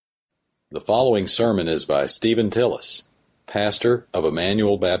The following sermon is by Stephen Tillis, pastor of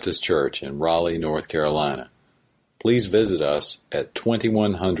Emmanuel Baptist Church in Raleigh, North Carolina. Please visit us at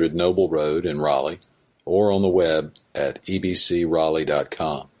 2100 Noble Road in Raleigh or on the web at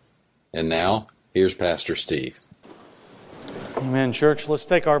ebcraleigh.com. And now, here's Pastor Steve. Amen, church. Let's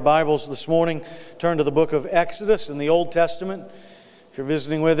take our Bibles this morning, turn to the book of Exodus in the Old Testament. If you're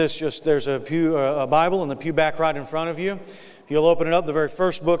visiting with us, there's a Bible in the pew back right in front of you. If you'll open it up, the very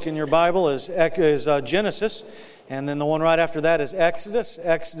first book in your Bible is Genesis, and then the one right after that is Exodus.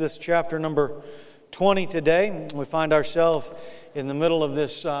 Exodus chapter number 20 today. We find ourselves in the middle of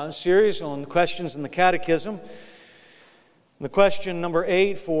this series on questions in the Catechism. The question number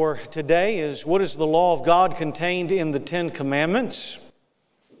 8 for today is, what is the law of God contained in the Ten Commandments?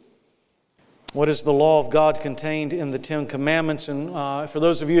 What is the law of God contained in the Ten Commandments? And for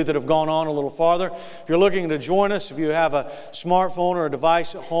those of you that have gone on a little farther, if you're looking to join us, if you have a smartphone or a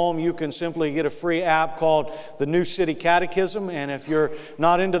device at home, you can simply get a free app called the New City Catechism. And if you're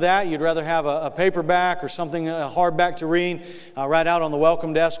not into that, you'd rather have a paperback or something, a hardback to read, right out on the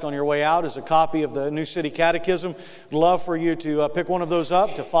welcome desk on your way out is a copy of the New City Catechism. I'd love for you to pick one of those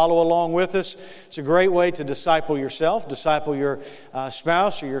up, to follow along with us. It's a great way to disciple yourself, disciple your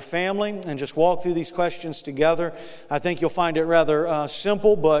spouse or your family, and just walk through these questions together. I think you'll find it rather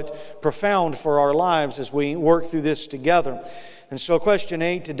simple but profound for our lives as we work through this together. And so question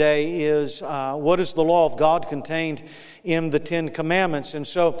 8 today is, what is the law of God contained in the Ten Commandments? And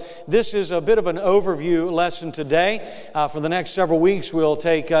so this is a bit of an overview lesson today. For the next several weeks, we'll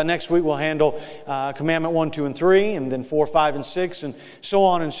take, next week we'll handle Commandment 1, 2, and 3, and then 4, 5, and 6, and so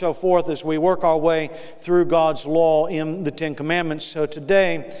on and so forth as we work our way through God's law in the Ten Commandments. So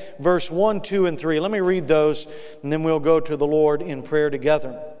today, verse 1, 2, and 3, let me read those, and then we'll go to the Lord in prayer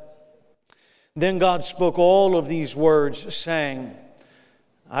together. Then God spoke all of these words, saying,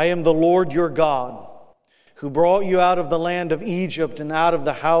 I am the Lord your God, who brought you out of the land of Egypt and out of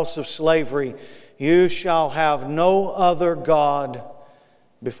the house of slavery. You shall have no other God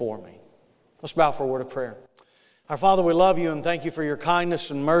before me. Let's bow for a word of prayer. Our Father, we love you and thank you for your kindness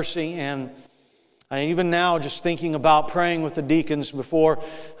and mercy. And even now, just thinking about praying with the deacons before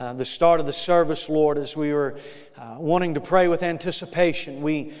the start of the service, Lord, as we were wanting to pray with anticipation,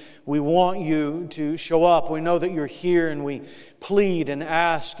 we want you to show up. We know that you're here, and we plead and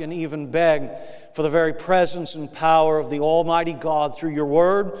ask and even beg for the very presence and power of the Almighty God through your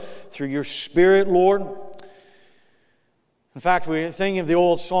Word, through your Spirit, Lord. In fact, we're thinking of the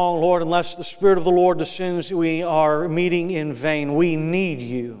old song, Lord, unless the Spirit of the Lord descends, we are meeting in vain. We need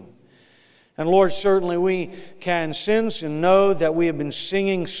you. And Lord, certainly we can sense and know that we have been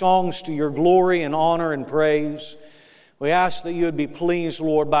singing songs to your glory and honor and praise. We ask that you would be pleased,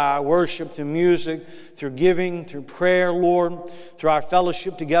 Lord, by our worship through music, through giving, through prayer, Lord, through our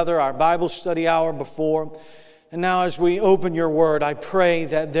fellowship together, our Bible study hour before. And now as we open your word, I pray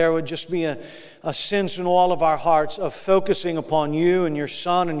that there would just be a sense in all of our hearts of focusing upon you and your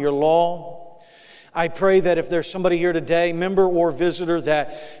Son and your law. I pray that if there's somebody here today, member or visitor,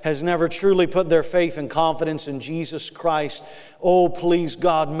 that has never truly put their faith and confidence in Jesus Christ, oh, please,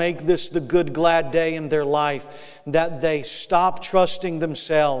 God, make this the good, glad day in their life, that they stop trusting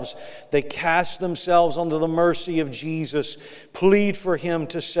themselves. They cast themselves under the mercy of Jesus, plead for Him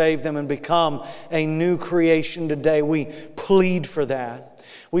to save them and become a new creation today. We plead for that.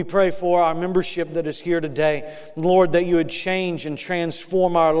 We pray for our membership that is here today. Lord, that you would change and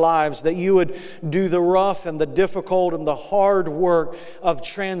transform our lives, that you would do the rough and the difficult and the hard work of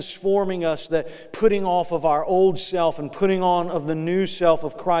transforming us, that putting off of our old self and putting on of the new self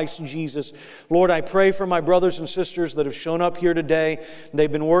of Christ Jesus. Lord, I pray for my brothers and sisters that have shown up here today.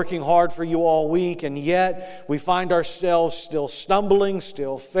 They've been working hard for you all week, and yet we find ourselves still stumbling,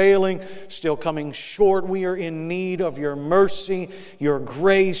 still failing, still coming short. We are in need of your mercy, your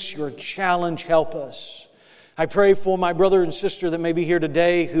grace, your challenge. Help us. I pray for my brother and sister that may be here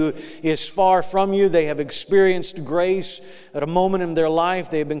today who is far from you. They have experienced grace at a moment in their life.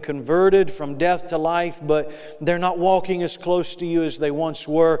 They have been converted from death to life, but they're not walking as close to you as they once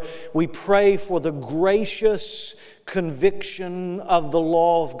were. We pray for the gracious conviction of the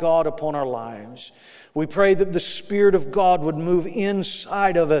law of God upon our lives. We pray that the Spirit of God would move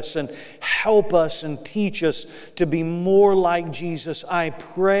inside of us and help us and teach us to be more like Jesus. I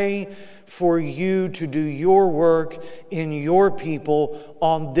pray for you to do your work in your people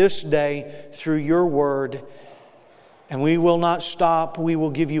on this day through your word. And we will not stop. We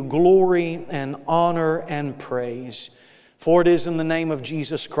will give you glory and honor and praise. For it is in the name of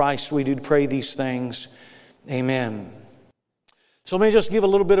Jesus Christ we do pray these things. Amen. So let me just give a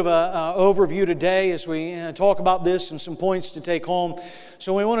little bit of an overview today as we talk about this and some points to take home.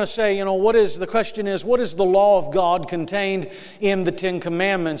 So we want to say, the question is, what is the law of God contained in the Ten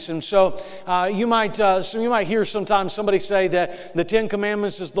Commandments? And so you might hear sometimes somebody say that the Ten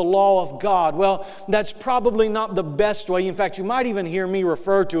Commandments is the law of God. Well, that's probably not the best way. In fact, you might even hear me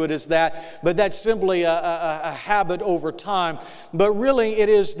refer to it as that, but that's simply a habit over time. But really, it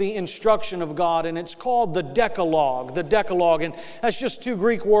is the instruction of God, and it's called the Decalogue. The Decalogue, and that's just two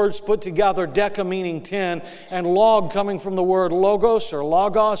Greek words put together, deca meaning 10, and log coming from the word logos or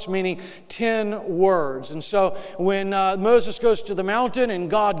logos meaning 10 words. And so when Moses goes to the mountain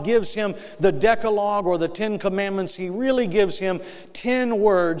and God gives him the Decalogue or the 10 Commandments, He really gives him 10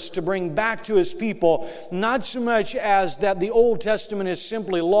 words to bring back to His people, not so much as that the Old Testament is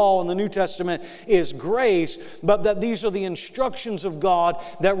simply law and the New Testament is grace, but that these are the instructions of God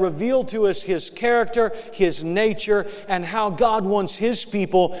that reveal to us His character, His nature, and how God wants His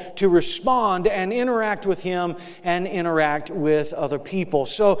people to respond and interact with Him and interact with other people.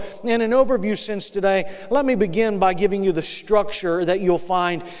 So in an overview sense today, let me begin by giving you the structure that you'll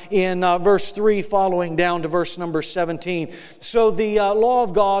find in verse 3 following down to verse number 17. So the law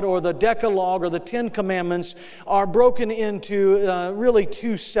of God or the Decalogue or the 10 Commandments are broken into really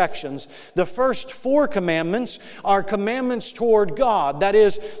two sections. The first 4 commandments are commandments toward God. That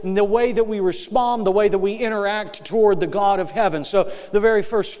is, the way that we respond, the way that we interact toward the God of heaven. So the very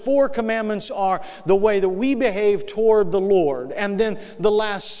first 4 commandments are the way that we behave toward the Lord. And then the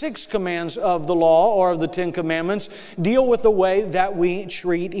last 6 commands of the law or of the 10 commandments deal with the way that we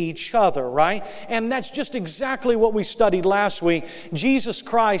treat each other, right? And that's just exactly what we studied last week. Jesus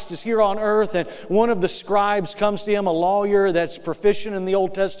Christ is here on earth, and one of the scribes comes to Him, a lawyer that's proficient in the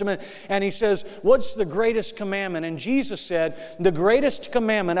Old Testament, and he says, "What's the greatest commandment?" And Jesus said, the greatest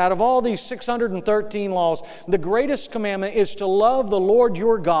commandment out of all these 613 laws, the greatest commandment is to love the Lord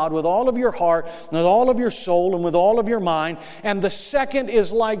your God with all of your heart, with all of your soul, and with all of your mind. And the second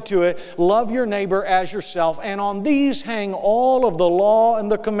is like to it, love your neighbor as yourself. And on these hang all of the law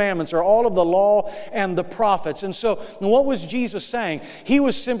and the commandments, or all of the law and the prophets. And so what was Jesus saying? He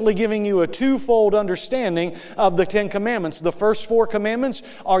was simply giving you a twofold understanding of the 10 commandments. The first 4 commandments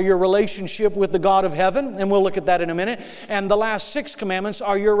are your relationship with the God of heaven, and we'll look at that in a minute. And the last 6 commandments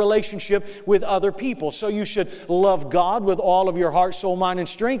are your relationship with other people. So you should love God with all of your heart, soul, mind, and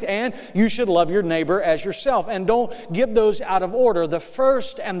strength, and you should love your neighbor as yourself. And don't get those out of order. The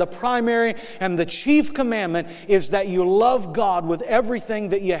first and the primary and the chief commandment is that you love God with everything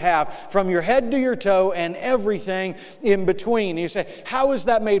that you have, from your head to your toe and everything in between. You say, how is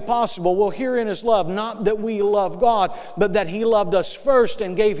that made possible? Well, herein is love. Not that we love God, but that He loved us first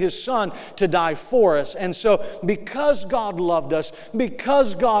and gave His Son to die for us. And so because God loved us,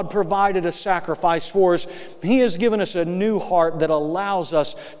 because God provided a sacrifice for us, He has given us a new heart that allows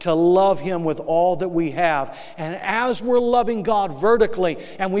us to love Him with all that we have. And as we're loving God vertically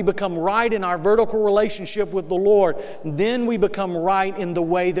and we become right in our vertical relationship with the Lord, then we become right in the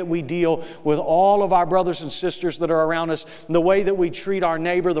way that we deal with all of our brothers and sisters that are around us, the way that we treat our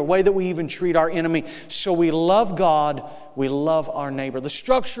neighbor, the way that we even treat our enemy. So we love God, we love our neighbor. The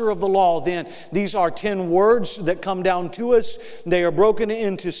structure of the law then, these are 10 words that come down to us. They are broken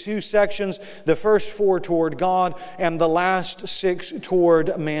into 2 sections. The first 4 toward God and the last 6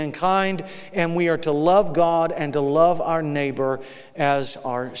 toward mankind. And we are to love God and to love our neighbor as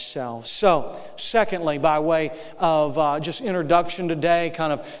ourselves. So, secondly, by way of just introduction today,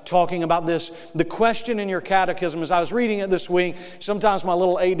 kind of talking about this, the question in your catechism, as I was reading it this week, sometimes my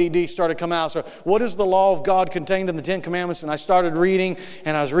little ADD started to come out. So, what is the law of God contained in the 10 Commandments? And I started reading,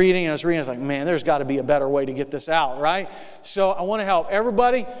 and I was reading. I was like, man, there's got to be a better way to get this out, right? So I want to help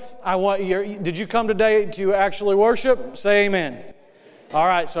everybody. Did you come today to actually worship? Say amen. All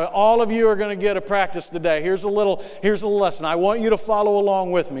right, so all of you are going to get a practice today. Here's a little lesson. I want you to follow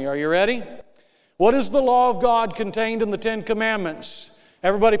along with me. Are you ready? What is the law of God contained in the 10 Commandments?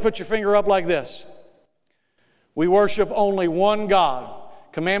 Everybody put your finger up like this. We worship only one God.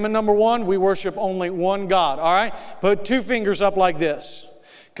 Commandment number 1, we worship only one God. All right? Put 2 fingers up like this.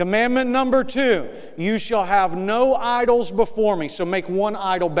 Commandment number 2, you shall have no idols before me. So make one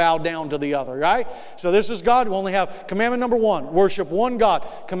idol bow down to the other, right? So this is God. We only have commandment number 1, worship one God.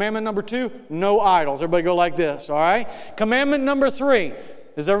 Commandment number 2, no idols. Everybody go like this, all right? Commandment number 3,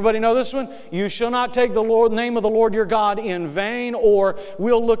 Does everybody know this one? You shall not take the name of the Lord your God in vain, or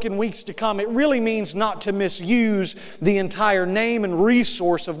we'll look in weeks to come. It really means not to misuse the entire name and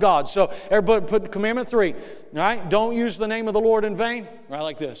resource of God. So everybody put commandment 3, right? Don't use the name of the Lord in vain. Right,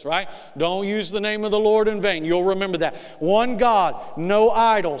 like this, right? Don't use the name of the Lord in vain. You'll remember that. One God, no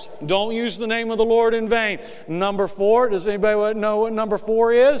idols. Don't use the name of the Lord in vain. Number 4, does anybody know what number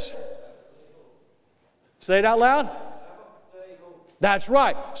 4 is? Say it out loud. That's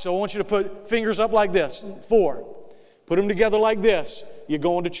right. So I want you to put fingers up like this. 4. Put them together like this. You're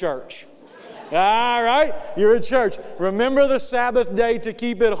going to church. All right? You're at church. Remember the Sabbath day to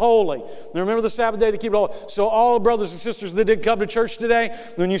keep it holy. Remember the Sabbath day to keep it holy. So all the brothers and sisters that did come to church today,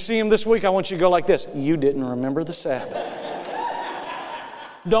 when you see them this week, I want you to go like this. You didn't remember the Sabbath.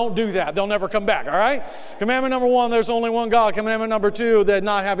 Don't do that. They'll never come back, all right? Commandment number 1, there's only one God. Commandment number 2, that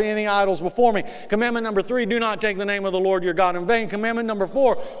not have any idols before me. Commandment number 3, do not take the name of the Lord your God in vain. Commandment number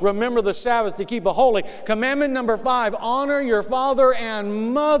 4, remember the Sabbath to keep it holy. Commandment number 5, honor your father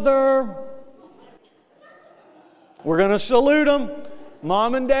and mother. We're going to salute them.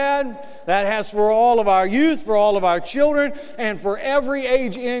 Mom and Dad, that has for all of our youth, for all of our children, and for every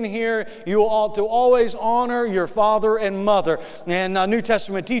age in here, you ought to always honor your father and mother. And New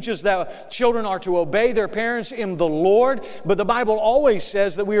Testament teaches that children are to obey their parents in the Lord, but the Bible always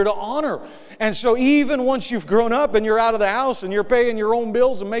says that we are to honor. And so even once you've grown up and you're out of the house and you're paying your own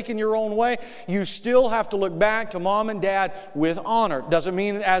bills and making your own way, you still have to look back to mom and dad with honor. Doesn't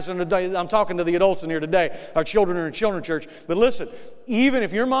mean as an adult, I'm talking to the adults in here today, our children are in children's church, but listen, even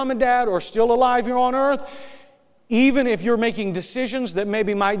if your mom and dad are still alive here on earth, even if you're making decisions that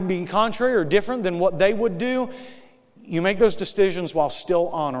maybe might be contrary or different than what they would do, you make those decisions while still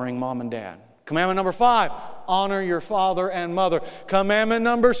honoring mom and dad. Commandment number 5, honor your father and mother. Commandment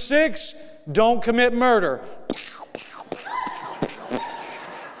number 6, don't commit murder.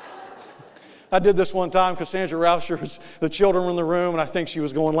 I did this one time because Sandra Rauscher, the children were in the room, and I think she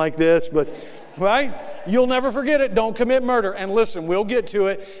was going like this, but, right? You'll never forget it. Don't commit murder. And listen, we'll get to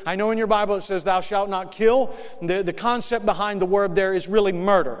it. I know in your Bible it says, thou shalt not kill. The concept behind the word there is really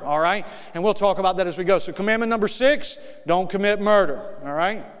murder, all right? And we'll talk about that as we go. So commandment number 6, don't commit murder, all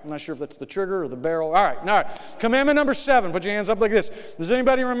right? I'm not sure if that's the trigger or the barrel. All right. Commandment number 7, put your hands up like this. Does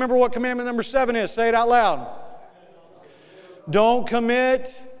anybody remember what commandment number 7 is? Say it out loud. Don't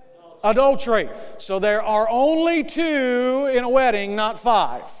commit adultery. So there are only 2 in a wedding, not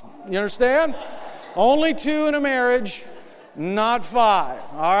 5. You understand? Only 2 in a marriage, not 5.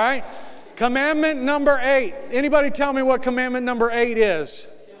 All right? Commandment number 8. Anybody tell me what commandment number 8 is?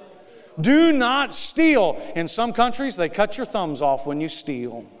 Do not steal. In some countries, they cut your thumbs off when you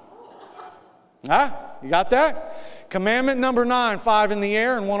steal. Huh? You got that? Commandment number 9, 5 in the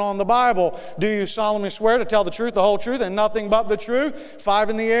air and 1 on the Bible. Do you solemnly swear to tell the truth, the whole truth, and nothing but the truth? 5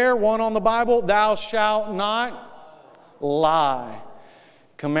 in the air, 1 on the Bible. Thou shalt not lie.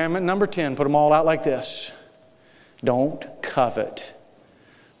 Commandment number 10, put them all out like this. Don't covet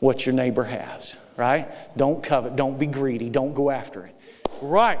what your neighbor has, right? Don't covet. Don't be greedy. Don't go after it.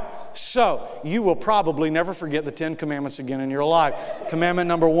 Right. So, you will probably never forget the 10 commandments again in your life. Commandment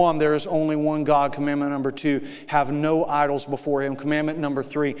number 1, there is only one God. Commandment number 2, have no idols before Him. Commandment number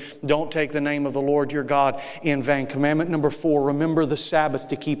 3, don't take the name of the Lord your God in vain. Commandment number 4, remember the Sabbath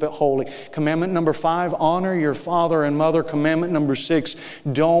to keep it holy. Commandment number 5, honor your father and mother. Commandment number 6,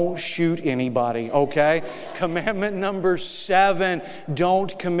 don't shoot anybody, okay? Commandment number 7,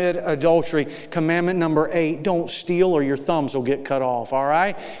 don't commit adultery. Commandment number 8, don't steal or your thumbs will get cut off, all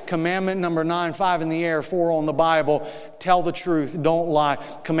right? Commandment number 9, 5 in the air, 4 on the Bible. Tell the truth. Don't lie.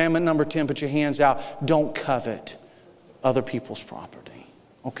 Commandment number 10, put your hands out. Don't covet other people's property.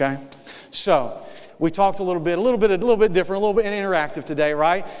 Okay? So, we talked a little bit different, a little bit interactive today,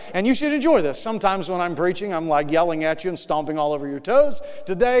 right? And you should enjoy this. Sometimes when I'm preaching, I'm like yelling at you and stomping all over your toes.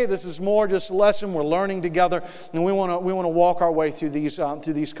 Today, this is more just a lesson. We're learning together, and we want to walk our way through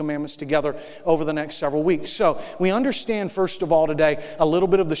these commandments together over the next several weeks. So we understand, first of all, today a little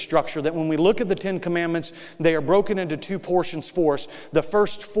bit of the structure that when we look at the 10 commandments, they are broken into 2 portions for us. The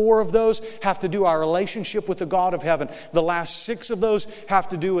first 4 of those have to do our relationship with the God of heaven. The last 6 of those have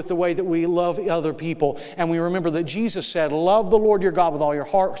to do with the way that we love other people. And we remember that Jesus said, love the Lord your God with all your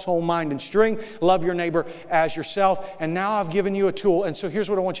heart, soul, mind, and strength. Love your neighbor as yourself. And now I've given you a tool. And so here's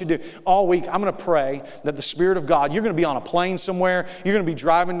what I want you to do. All week, I'm going to pray that the Spirit of God, you're going to be on a plane somewhere. You're going to be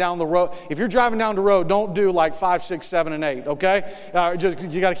driving down the road. If you're driving down the road, don't do like 5, 6, 7, and 8, okay?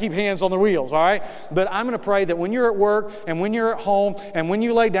 You got to keep hands on the wheels, all right? But I'm going to pray that when you're at work and when you're at home and when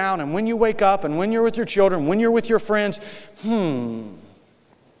you lay down and when you wake up and when you're with your children, when you're with your friends,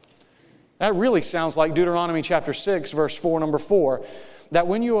 that really sounds like Deuteronomy chapter 6, verse 4, number 4. that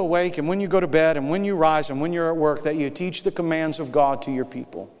when you awake and when you go to bed and when you rise and when you're at work, that you teach the commands of God to your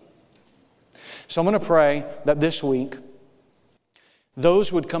people. So I'm going to pray that this week,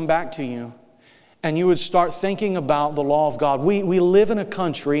 those would come back to you and you would start thinking about the law of God. We live in a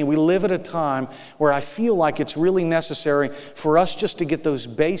country, we live at a time where I feel like it's really necessary for us just to get those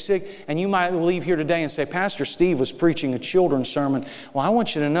basic, and you might leave here today and say, Pastor Steve was preaching a children's sermon. Well, I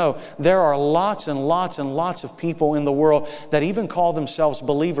want you to know there are lots and lots and lots of people in the world that even call themselves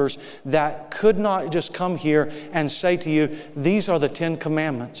believers that could not just come here and say to you, these are the 10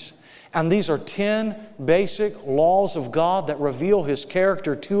 Commandments. And these are 10 basic laws of God that reveal His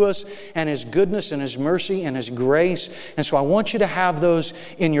character to us and His goodness and His mercy and His grace. And so I want you to have those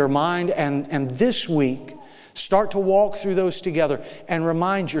in your mind. And this week, start to walk through those together and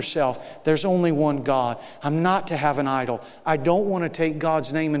remind yourself there's only one God. I'm not to have an idol. I don't want to take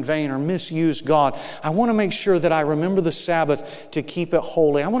God's name in vain or misuse God. I want to make sure that I remember the Sabbath to keep it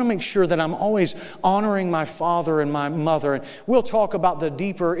holy. I want to make sure that I'm always honoring my father and my mother. And we'll talk about the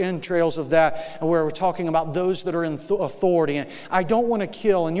deeper entrails of that where we're talking about those that are in authority. And I don't want to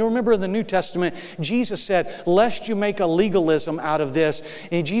kill. And you remember in the New Testament, Jesus said, lest you make a legalism out of this.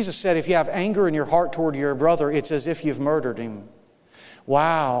 And Jesus said, if you have anger in your heart toward your brother, it's as if you've murdered him.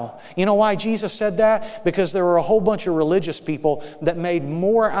 Wow. You know why Jesus said that? Because there were a whole bunch of religious people that made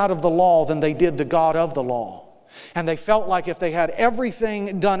more out of the law than they did the God of the law. And they felt like if they had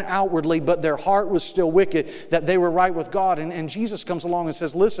everything done outwardly, but their heart was still wicked, that they were right with God. And Jesus comes along and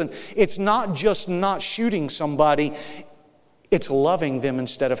says, listen, it's not just not shooting somebody, it's loving them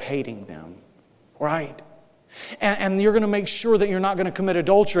instead of hating them. Right? And you're going to make sure that you're not going to commit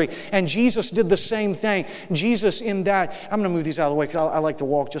adultery. And Jesus did the same thing. Jesus in that, I'm going to move these out of the way because I like to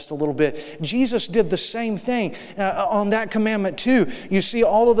walk just a little bit. Jesus did the same thing on that commandment too. You see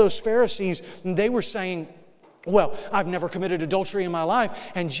all of those Pharisees, they were saying, well, I've never committed adultery in my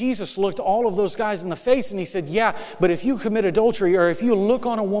life. And Jesus looked all of those guys in the face and He said, yeah, but if you commit adultery or if you look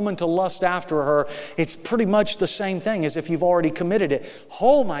on a woman to lust after her, it's pretty much the same thing as if you've already committed it.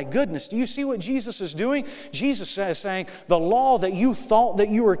 Oh my goodness, do you see what Jesus is doing? Jesus is saying the law that you thought that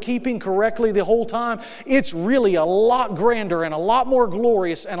you were keeping correctly the whole time, it's really a lot grander and a lot more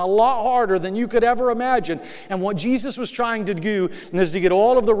glorious and a lot harder than you could ever imagine. And what Jesus was trying to do is to get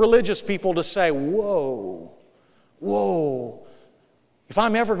all of the religious people to say, whoa, if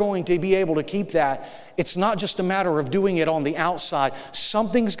I'm ever going to be able to keep that, it's not just a matter of doing it on the outside.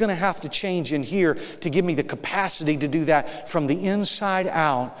 Something's going to have to change in here to give me the capacity to do that from the inside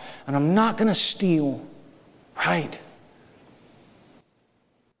out. And I'm not going to steal, right?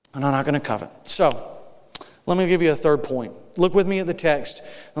 And I'm not going to covet. So, let me give you a third point. Look with me at the text.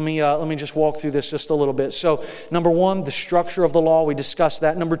 Let me just walk through this just a little bit. So, number one, the structure of the law. We discussed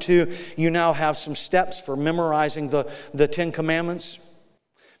that. Number two, you now have some steps for memorizing the 10 Commandments.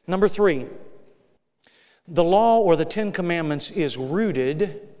 Number three, the law or the 10 Commandments is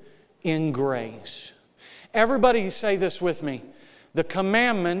rooted in grace. Everybody say this with me. The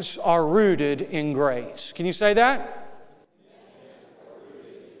commandments are rooted in grace. Can you say that?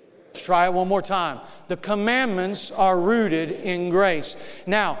 Let's try it one more time. The commandments are rooted in grace.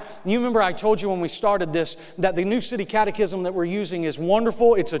 Now, you remember I told you when we started this that the New City Catechism that we're using is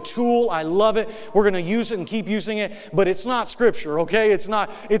wonderful. It's a tool. I love it. We're going to use it and keep using it, but it's not Scripture, okay? It's not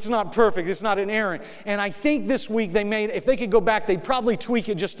perfect. It's not inerrant. And I think this week if they could go back, they'd probably tweak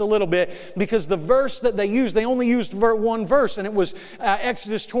it just a little bit because the verse that they used, they only used one verse, and it was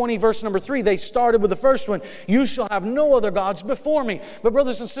Exodus 20, verse number 3. They started with the first one, you shall have no other gods before me. But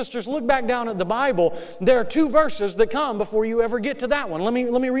brothers and sisters, look back down at the Bible. There are two verses that come before you ever get to that one. Let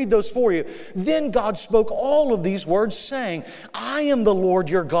me read those for you. Then God spoke all of these words, saying, I am the Lord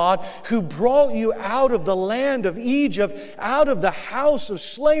your God, who brought you out of the land of Egypt, out of the house of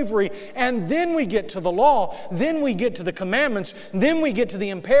slavery. And then we get to the law. Then we get to the commandments. Then we get to the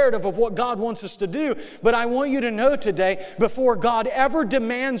imperative of what God wants us to do. But I want you to know today, before God ever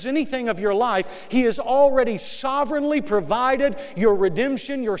demands anything of your life, He has already sovereignly provided your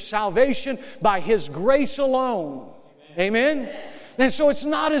redemption, your salvation by His grace alone. Amen? And so it's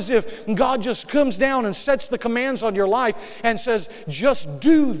not as if God just comes down and sets the commands on your life and says, just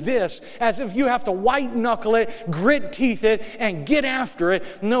do this, as if you have to white knuckle it, grit teeth it, and get after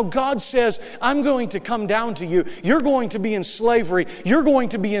it. No, God says, I'm going to come down to you. You're going to be in slavery. You're going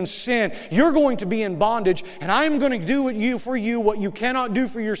to be in sin. You're going to be in bondage. And I'm going to do for you what you cannot do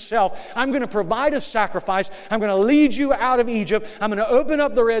for yourself. I'm going to provide a sacrifice. I'm going to lead you out of Egypt. I'm going to open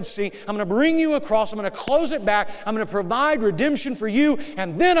up the Red Sea. I'm going to bring you across. I'm going to close it back. I'm going to provide redemption for you,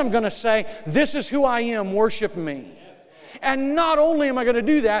 and then I'm going to say, this is who I am, worship me. And not only am I going to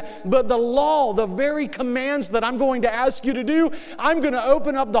do that, but the law, the very commands that I'm going to ask you to do, I'm going to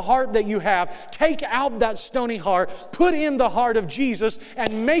open up the heart that you have, take out that stony heart, put in the heart of Jesus,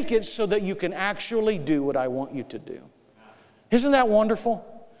 and make it so that you can actually do what I want you to do. Isn't that wonderful?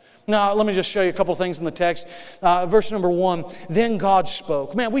 Now, let me just show you a couple of things in the text. Verse number 1, then God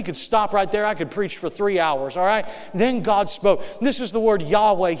spoke. Man, we could stop right there. I could preach for 3 hours, all right? Then God spoke. This is the word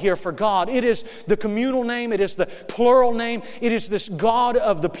Yahweh here for God. It is the communal name. It is the plural name. It is this God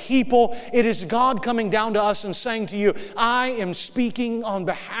of the people. It is God coming down to us and saying to you, I am speaking on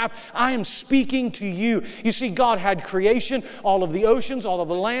behalf. I am speaking to you. You see, God had creation, all of the oceans, all of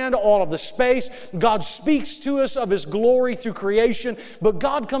the land, all of the space. God speaks to us of His glory through creation, but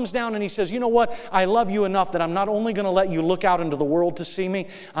God comes down and He says, you know what? I love you enough that I'm not only going to let you look out into the world to see me,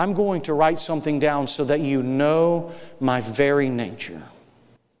 I'm going to write something down so that you know my very nature.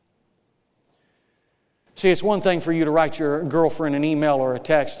 See, it's one thing for you to write your girlfriend an email or a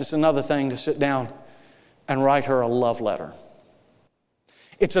text. It's another thing to sit down and write her a love letter.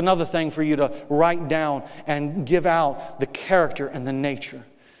 It's another thing for you to write down and give out the character and the nature.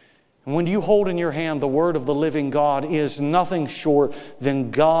 And when you hold in your hand the Word of the living God, is nothing short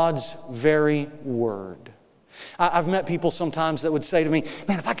than God's very Word. I've met people sometimes that would say to me,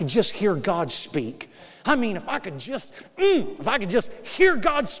 man, if I could just hear God speak. I mean, if I could just hear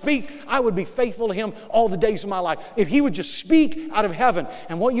God speak, I would be faithful to Him all the days of my life. If He would just speak out of heaven.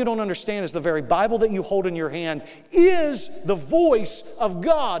 And what you don't understand is the very Bible that you hold in your hand is the voice of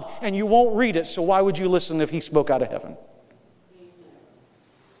God, and you won't read it. So why would you listen if He spoke out of heaven?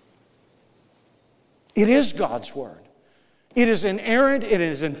 It is God's Word. It is inerrant, it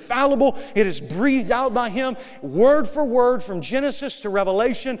is infallible, it is breathed out by Him, word for word, from Genesis to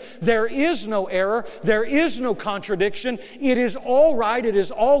Revelation. There is no error, there is no contradiction. It is all right, it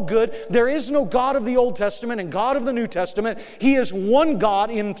is all good. There is no God of the Old Testament and God of the New Testament. He is one God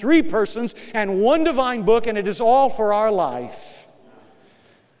in 3 persons and one divine book, and it is all for our life.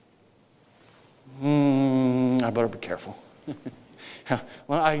 I better be careful.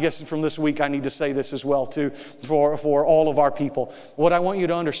 Well, I guess from this week I need to say this as well too for all of our people. What I want you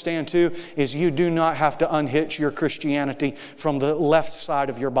to understand too is you do not have to unhitch your Christianity from the left side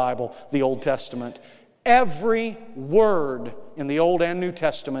of your Bible, the Old Testament. Every word in the Old and New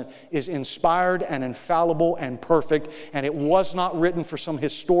Testament is inspired and infallible and perfect, and it was not written for some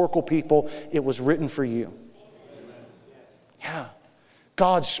historical people. It was written for you. Yeah.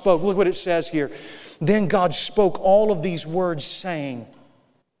 God spoke. Look what it says here. Then God spoke all of these words, saying,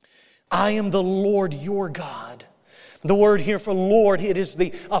 I am the Lord your God. The word here for Lord, it is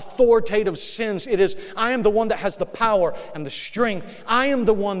the authoritative sense. It is, I am the one that has the power and the strength. I am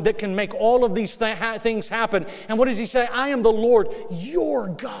the one that can make all of these things happen. And what does He say? I am the Lord your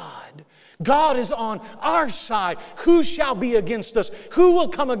God. God is on our side. Who shall be against us? Who will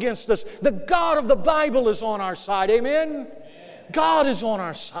come against us? The God of the Bible is on our side. Amen? God is on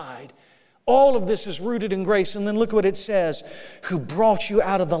our side. All of this is rooted in grace. And then look what it says. Who brought you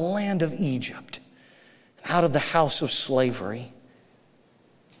out of the land of Egypt, out of the house of slavery.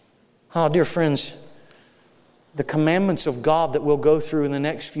 Oh, dear friends, the commandments of God that we'll go through in the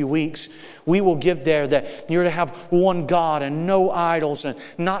next few weeks, we will get there that you're to have one God and no idols, and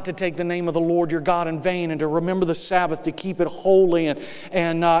not to take the name of the Lord your God in vain, and to remember the Sabbath, to keep it holy,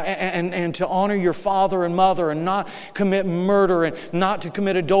 and to honor your father and mother, and not commit murder, and not to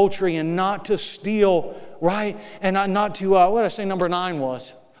commit adultery, and not to steal, right? And not to, what did I say number 9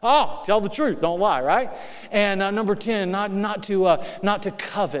 was? Oh, tell the truth, don't lie, right? And number 10, not to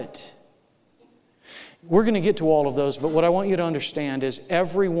covet. We're going to get to all of those, but what I want you to understand is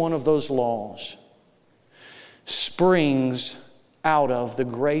every one of those laws springs out of the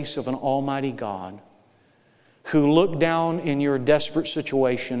grace of an almighty God who looked down in your desperate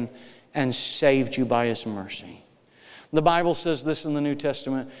situation and saved you by His mercy. The Bible says this in the New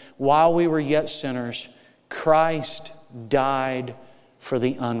Testament, while we were yet sinners, Christ died for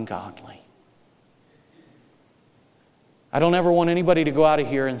the ungodly. I don't ever want anybody to go out of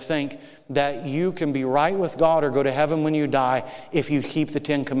here and think that you can be right with God or go to heaven when you die if you keep the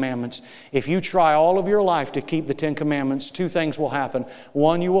 10 Commandments. If you try all of your life to keep the 10 Commandments, 2 things will happen.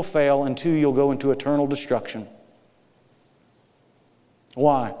 1, you will fail, and 2, you'll go into eternal destruction.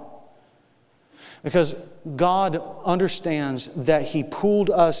 Why? Because God understands that He pulled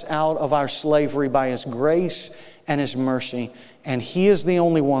us out of our slavery by His grace and His mercy, and He is the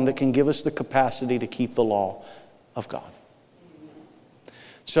only one that can give us the capacity to keep the law of God.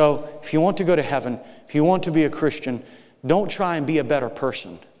 So, if you want to go to heaven, if you want to be a Christian, don't try and be a better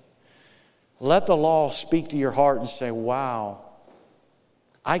person. Let the law speak to your heart and say, wow,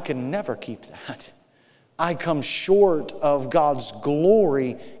 I can never keep that. I come short of God's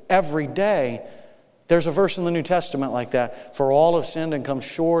glory every day. There's a verse in the New Testament like that. For all have sinned and come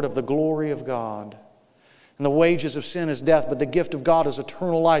short of the glory of God. And the wages of sin is death, but the gift of God is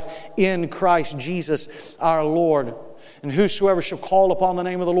eternal life in Christ Jesus our Lord. And whosoever shall call upon the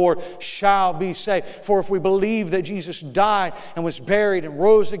name of the Lord shall be saved. For if we believe that Jesus died and was buried and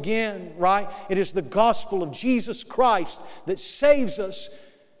rose again, right? It is the gospel of Jesus Christ that saves us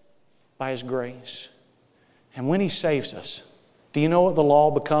by His grace. And when He saves us, do you know what the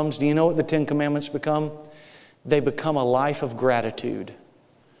law becomes? Do you know what the Ten Commandments become? They become a life of gratitude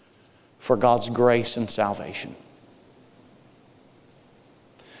for God's grace and salvation.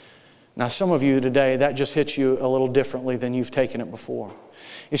 Now, some of you today, that just hits you a little differently than you've taken it before.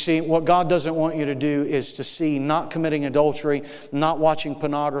 You see, what God doesn't want you to do is to see not committing adultery, not watching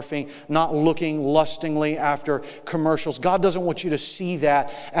pornography, not looking lustingly after commercials. God doesn't want you to see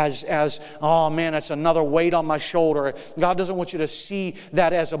that as oh man, it's another weight on my shoulder. God doesn't want you to see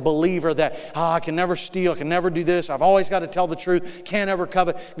that as a believer that, I can never steal, I can never do this, I've always got to tell the truth, can't ever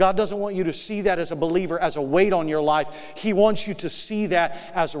covet. God doesn't want you to see that as a believer, as a weight on your life. He wants you to see that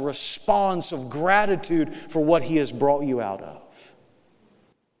as a response of gratitude for what He has brought you out of.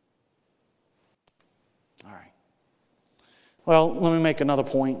 Well, let me make another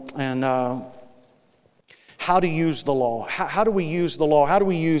point, and how to use the law. How do we use the law? How do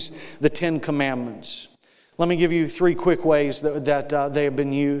we use the Ten Commandments? Let me give you 3 quick ways that they have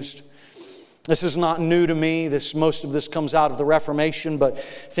been used. This is not new to me. Most of this comes out of the Reformation, but I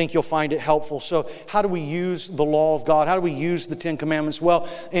think you'll find it helpful. So how do we use the law of God? How do we use the Ten Commandments? Well,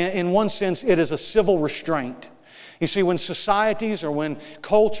 in one sense, it is a civil restraint. You see, when societies or when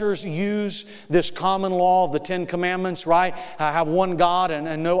cultures use this common law of the Ten Commandments, right? Have one God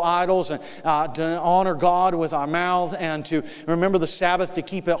and no idols, and to honor God with our mouth, and to remember the Sabbath, to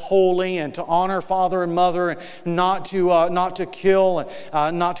keep it holy, and to honor father and mother, and not to kill,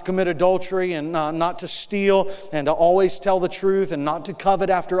 and not to commit adultery, and not to steal, and to always tell the truth, and not to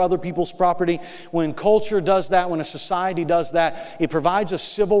covet after other people's property. When culture does that, when a society does that, it provides a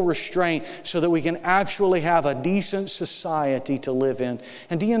civil restraint so that we can actually have a decent society to live in.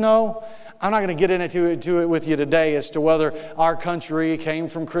 And do you know, I'm not going to get into it with you today as to whether our country came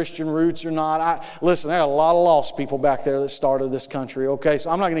from Christian roots or not. Listen, there are a lot of lost people back there that started this country, okay? So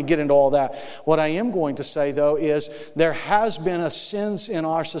I'm not going to get into all that. What I am going to say, though, is there has been a sense in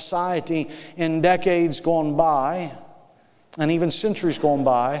our society in decades gone by, and even centuries gone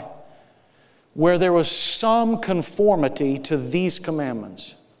by, where there was some conformity to these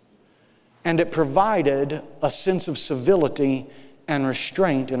commandments. And it provided a sense of civility and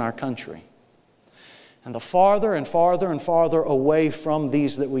restraint in our country. And the farther and farther and farther away from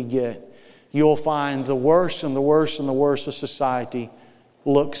these that we get, you'll find the worse and the worse and the worse a society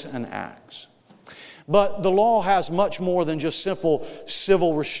looks and acts. But the law has much more than just simple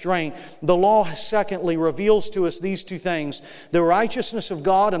civil restraint. The law, secondly, reveals to us these 2 things: the righteousness of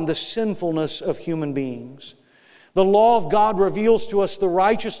God and the sinfulness of human beings. The law of God reveals to us the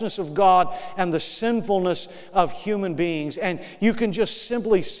righteousness of God and the sinfulness of human beings. And you can just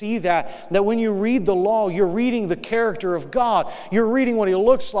simply see that when you read the law, you're reading the character of God. You're reading what He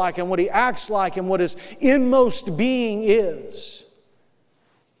looks like and what He acts like and what His inmost being is.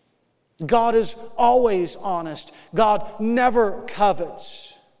 God is always honest. God never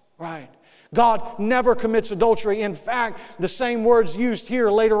covets, right? God never commits adultery. In fact, the same words used here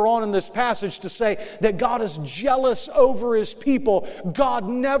later on in this passage to say that God is jealous over His people. God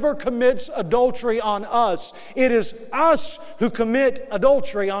never commits adultery on us. It is us who commit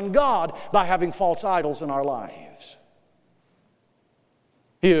adultery on God by having false idols in our lives.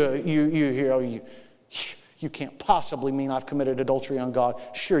 You can't possibly mean I've committed adultery on God.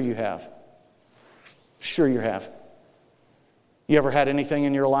 Sure you have. Sure you have. You ever had anything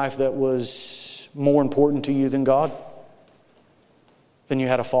in your life that was more important to you than God? Then you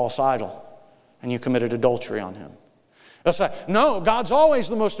had a false idol and you committed adultery on Him. They'll say, no, God's always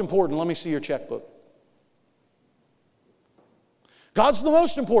the most important. Let me see your checkbook. God's the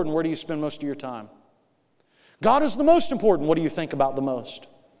most important. Where do you spend most of your time? God is the most important. What do you think about the most?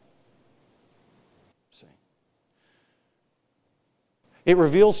 See. It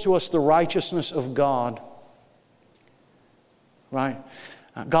reveals to us the righteousness of God. Right?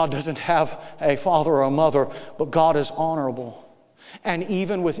 God doesn't have a father or a mother, but God is honorable. And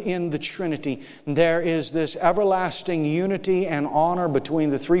even within the Trinity, there is this everlasting unity and honor between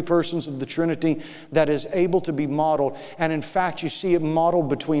the 3 persons of the Trinity that is able to be modeled. And in fact, you see it modeled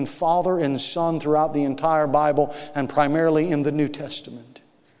between Father and Son throughout the entire Bible and primarily in the New Testament.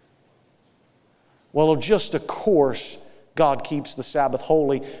 Well, just of course, God keeps the Sabbath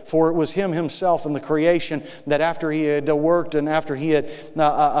holy, for it was Him Himself in the creation that after He had worked and after He had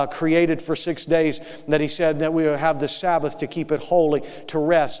created for 6 days, that He said that we would have the Sabbath to keep it holy, to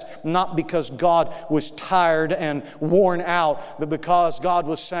rest. Not because God was tired and worn out, but because God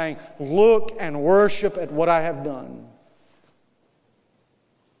was saying, look and worship at what I have done.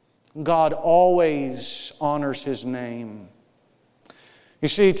 God always honors His name. You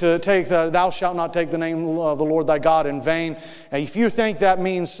see, to take thou shalt not take the name of the Lord thy God in vain. If you think that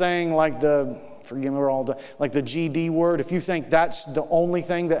means saying like the GD word, if you think that's the only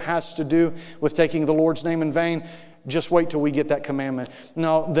thing that has to do with taking the Lord's name in vain, just wait till we get that commandment.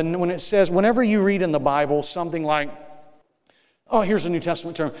 No, when it says, whenever you read in the Bible something like, here's a New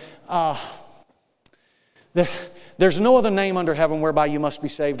Testament term, there's no other name under heaven whereby you must be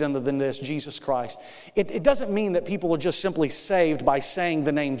saved other than this, Jesus Christ. It doesn't mean that people are just simply saved by saying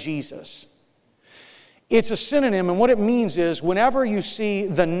the name Jesus. It's a synonym, and what it means is whenever you see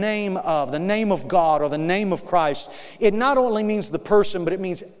the name of God or the name of Christ, it not only means the person, but it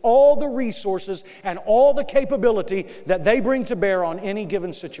means all the resources and all the capability that they bring to bear on any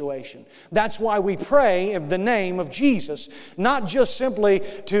given situation. That's why we pray in the name of Jesus, not just simply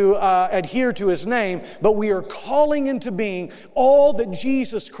to adhere to His name, but we are calling into being all that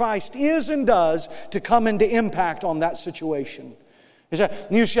Jesus Christ is and does to come into impact on that situation.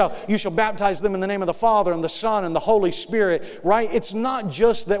 You shall baptize them in the name of the Father and the Son and the Holy Spirit, right? It's not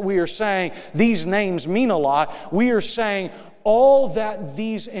just that we are saying these names mean a lot. We are saying all that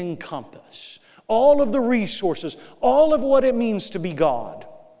these encompass, all of the resources, all of what it means to be God.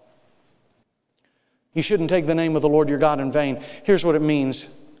 You shouldn't take the name of the Lord your God in vain. Here's what it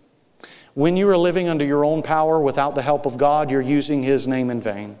means. When you are living under your own power without the help of God, you're using His name in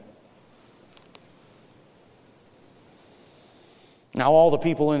vain. Now, all the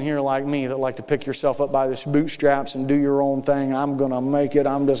people in here like me that like to pick yourself up by the bootstraps and do your own thing, I'm going to make it,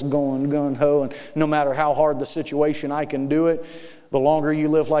 I'm just going gung-ho, and no matter how hard the situation, I can do it. The longer you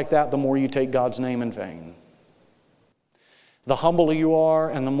live like that, the more you take God's name in vain. The humbler you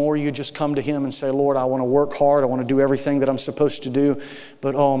are and the more you just come to Him and say, Lord, I want to work hard, I want to do everything that I'm supposed to do,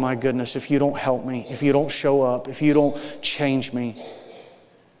 but oh my goodness, if you don't help me, if you don't show up, if you don't change me.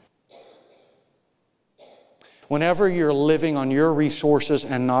 Whenever you're living on your resources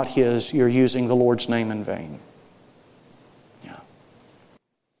and not His, you're using the Lord's name in vain. Yeah.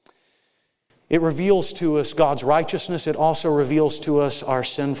 It reveals to us God's righteousness. It also reveals to us our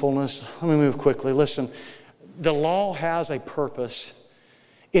sinfulness. Let me move quickly. Listen, the law has a purpose.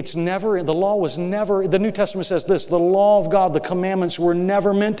 The New Testament says this, the law of God, the commandments were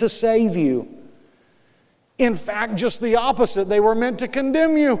never meant to save you. In fact, just the opposite. They were meant to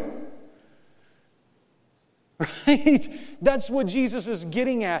condemn you. Right? That's what Jesus is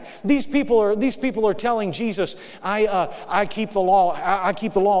getting at. These people are telling Jesus, I keep the law. I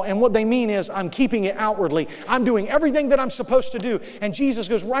keep the law. And what they mean is, I'm keeping it outwardly. I'm doing everything that I'm supposed to do. And Jesus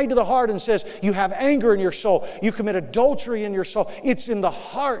goes right to the heart and says, you have anger in your soul. You commit adultery in your soul. It's in the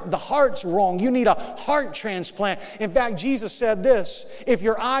heart. The heart's wrong. You need a heart transplant. In fact, Jesus said this, if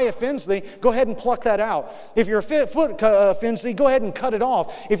your eye offends thee, go ahead and pluck that out. If your foot offends thee, go ahead and cut it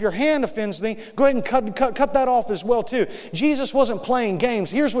off. If your hand offends thee, go ahead and cut that off as well too. Jesus wasn't playing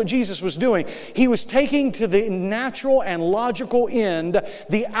games. Here's what Jesus was doing. He was taking to the natural and logical end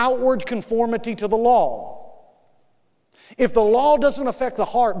the outward conformity to the law. If the law doesn't affect the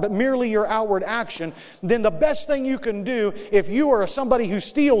heart but merely your outward action, then the best thing you can do if you are somebody who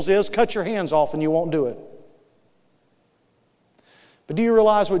steals is cut your hands off and you won't do it. But do you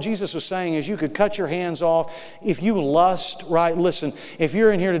realize what Jesus was saying is you could cut your hands off if you lust, right? Listen, if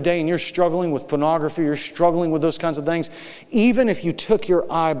you're in here today and you're struggling with pornography, you're struggling with those kinds of things, even if you took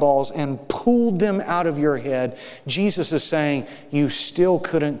your eyeballs and pulled them out of your head, Jesus is saying you still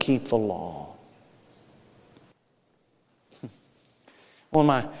couldn't keep the law. One of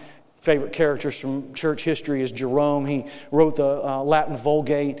my favorite characters from church history is Jerome. He wrote the Latin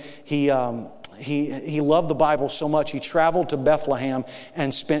Vulgate. He loved the Bible so much, he traveled to Bethlehem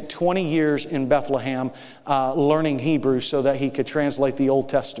and spent 20 years in Bethlehem learning Hebrew so that he could translate the Old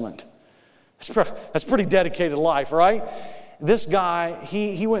Testament. That's a pretty dedicated life, right? This guy,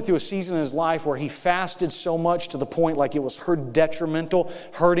 he went through a season in his life where he fasted so much to the point like it was detrimental,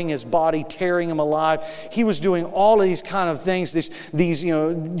 hurting his body, tearing him alive. He was doing all of these kind of things, these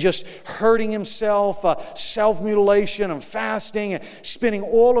just hurting himself, self-mutilation and fasting and spending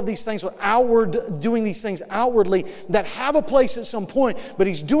all of these things doing these things outwardly that have a place at some point, but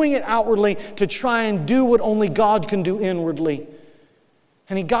he's doing it outwardly to try and do what only God can do inwardly.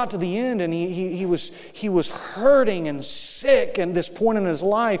 And he got to the end, and he was hurting and sick at this point in his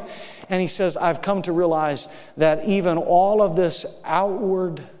life. And he says, I've come to realize that even all of this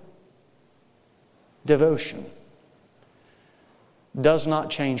outward devotion does not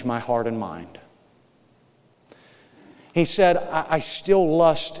change my heart and mind. He said, I still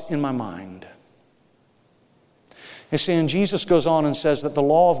lust in my mind. You see, and Jesus goes on and says that the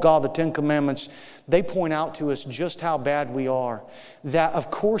law of God, the Ten Commandments, they point out to us just how bad we are. That of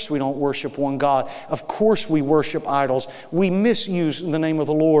course we don't worship one God. Of course we worship idols. We misuse the name of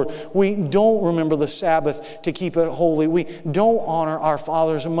the Lord. We don't remember the Sabbath to keep it holy. We don't honor our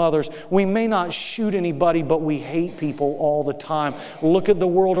fathers and mothers. We may not shoot anybody, but we hate people all the time. Look at the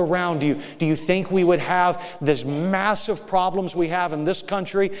world around you. Do you think we would have this massive problems we have in this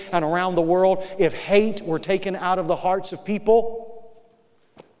country and around the world if hate were taken out of the hearts of people?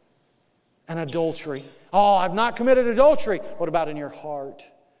 And adultery. Oh, I've not committed adultery. What about in your heart?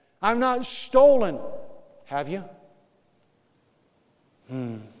 I've not stolen. Have you?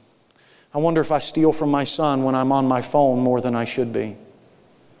 I wonder if I steal from my son when I'm on my phone more than I should be.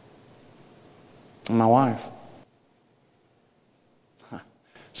 And my wife.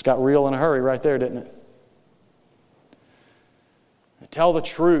 It's got real in a hurry right there, didn't it? Tell the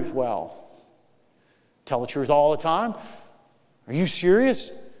truth. Well, tell the truth all the time? Are you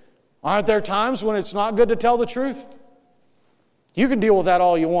serious? Aren't there times when it's not good to tell the truth? You can deal with that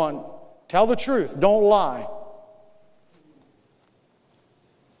all you want. Tell the truth. Don't lie.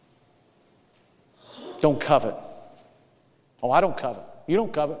 Don't covet. Oh, I don't covet. You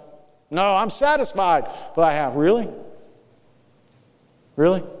don't covet. No, I'm satisfied with what I have. Really?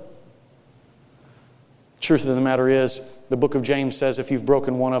 Really? Truth of the matter is, the book of James says if you've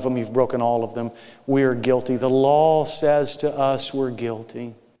broken one of them, you've broken all of them. We're guilty. The law says to us we're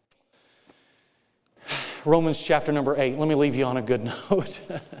guilty. Romans chapter number 8. Let me leave you on a good note.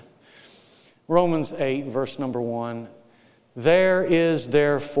 Romans 8, verse number 1. There is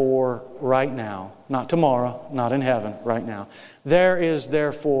therefore right now, not tomorrow, not in heaven, right now. There is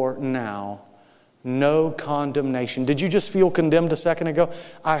therefore now no condemnation. Did you just feel condemned a second ago?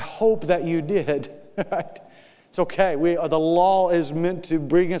 I hope that you did. Right? It's okay. The law is meant to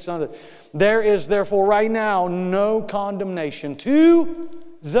bring us under. There is therefore right now no condemnation to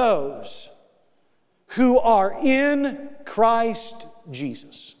those who are in Christ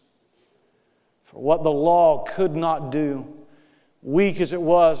Jesus. For what the law could not do, weak as it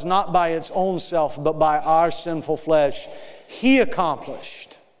was, not by its own self, but by our sinful flesh, He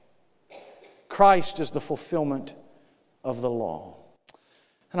accomplished. Christ is the fulfillment of the law.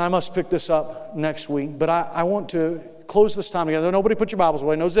 And I must pick this up next week, but I want to close this time together. Nobody put your Bibles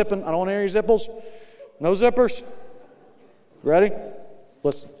away. No zipping. I don't want to hear your zippers. No zippers. Ready?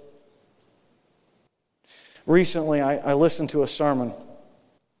 Listen. Recently, I listened to a sermon,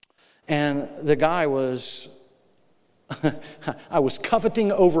 and the guy was, I was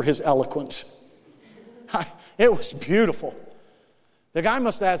coveting over his eloquence. It was beautiful. The guy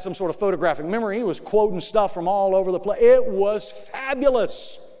must have had some sort of photographic memory. He was quoting stuff from all over the place. It was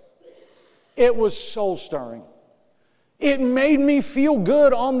fabulous. It was soul-stirring. It made me feel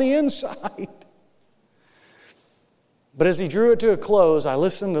good on the inside. But as he drew it to a close, I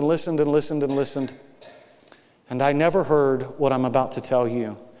listened and listened and listened and listened. And I never heard what I'm about to tell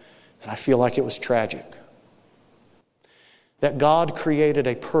you. And I feel like it was tragic. That God created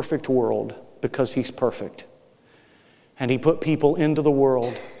a perfect world because He's perfect. And He put people into the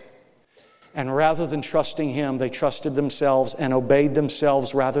world. And rather than trusting Him, they trusted themselves and obeyed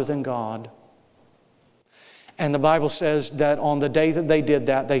themselves rather than God. And the Bible says that on the day that they did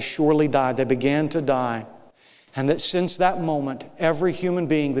that, they surely died. They began to die. And that since that moment, every human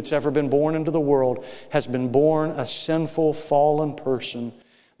being that's ever been born into the world has been born a sinful, fallen person.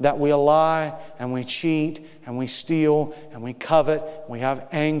 That we lie and we cheat and we steal and we covet, and we have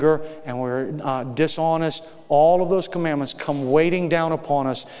anger and we're dishonest. All of those commandments come weighting down upon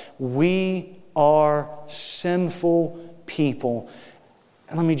us. We are sinful people.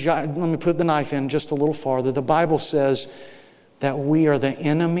 And let me put the knife in just a little farther. The Bible says that we are the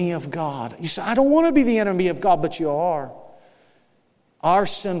enemy of God. You say, I don't want to be the enemy of God, but you are. Our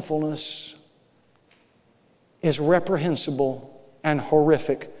sinfulness is reprehensible and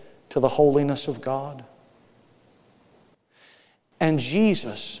horrific to the holiness of God. And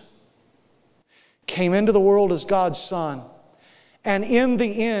Jesus came into the world as God's Son And in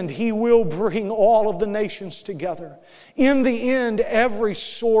the end, He will bring all of the nations together. In the end, every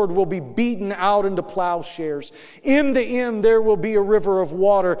sword will be beaten out into plowshares. In the end, there will be a river of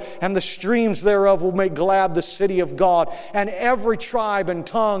water, and the streams thereof will make glad the city of God. And every tribe and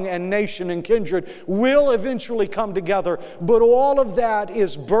tongue and nation and kindred will eventually come together. But all of that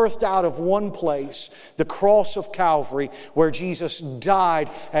is birthed out of one place, the cross of Calvary, where Jesus died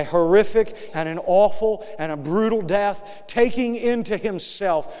a horrific and an awful and a brutal death, taking into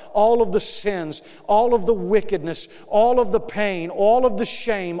Himself all of the sins, all of the wickedness, all of the pain, all of the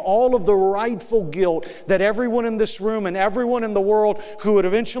shame, all of the rightful guilt that everyone in this room and everyone in the world who would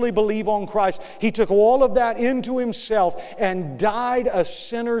eventually believe on Christ, He took all of that into Himself and died a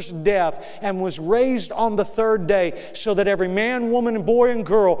sinner's death and was raised on the third day so that every man, woman, boy, and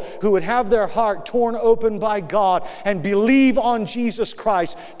girl who would have their heart torn open by God and believe on Jesus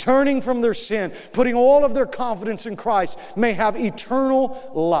Christ, turning from their sin, putting all of their confidence in Christ, may have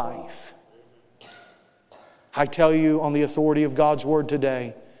eternal life. I tell you on the authority of God's Word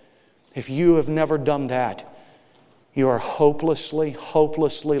today, if you have never done that, you are hopelessly,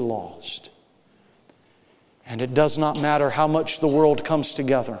 hopelessly lost. And it does not matter how much the world comes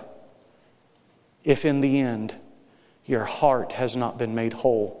together if in the end your heart has not been made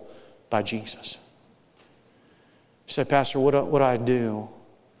whole by Jesus. You say, Pastor, what do I do?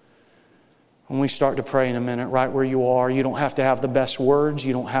 When we start to pray in a minute, right where you are, you don't have to have the best words.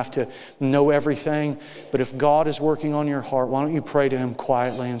 You don't have to know everything. But if God is working on your heart, why don't you pray to Him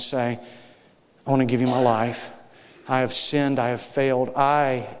quietly and say, I want to give you my life. I have sinned. I have failed.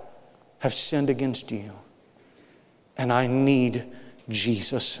 I have sinned against you. And I need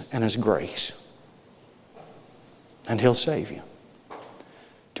Jesus and His grace. And He'll save you.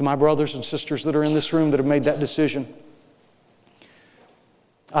 To my brothers and sisters that are in this room that have made that decision,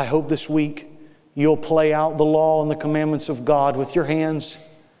 I hope this week you'll play out the law and the commandments of God with your hands,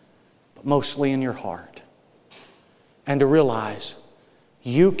 but mostly in your heart. And to realize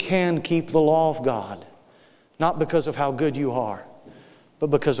you can keep the law of God, not because of how good you are, but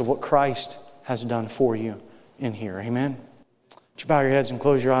because of what Christ has done for you in here. Amen? Would you bow your heads and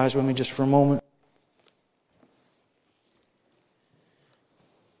close your eyes with me just for a moment?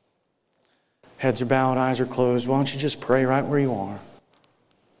 Heads are bowed, eyes are closed. Why don't you just pray right where you are?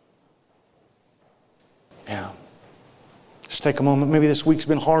 Yeah. Just take a moment. Maybe this week's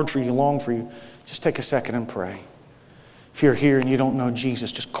been hard for you, long for you. Just take a second and pray. If you're here and you don't know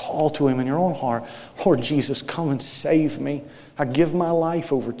Jesus, just call to Him in your own heart. Lord Jesus, come and save me. I give my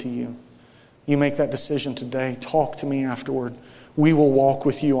life over to you. You make that decision today. Talk to me afterward. We will walk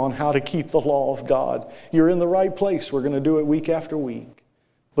with you on how to keep the law of God. You're in the right place. We're going to do it week after week.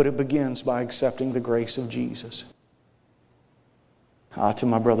 But it begins by accepting the grace of Jesus. To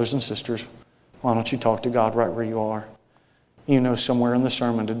my brothers and sisters, why don't you talk to God right where you are? You know, somewhere in the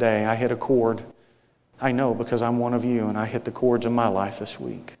sermon today, I hit a chord. I know because I'm one of you, and I hit the chords in my life this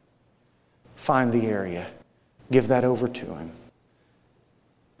week. Find the area. Give that over to Him.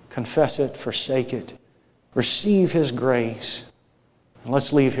 Confess it, forsake it. Receive His grace. And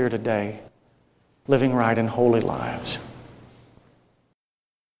let's leave here today living right and holy lives.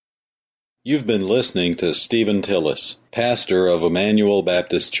 You've been listening to Stephen Tillis, pastor of Emmanuel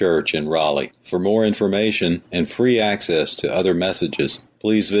Baptist Church in Raleigh. For more information and free access to other messages,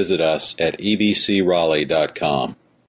 please visit us at ebcraleigh.com.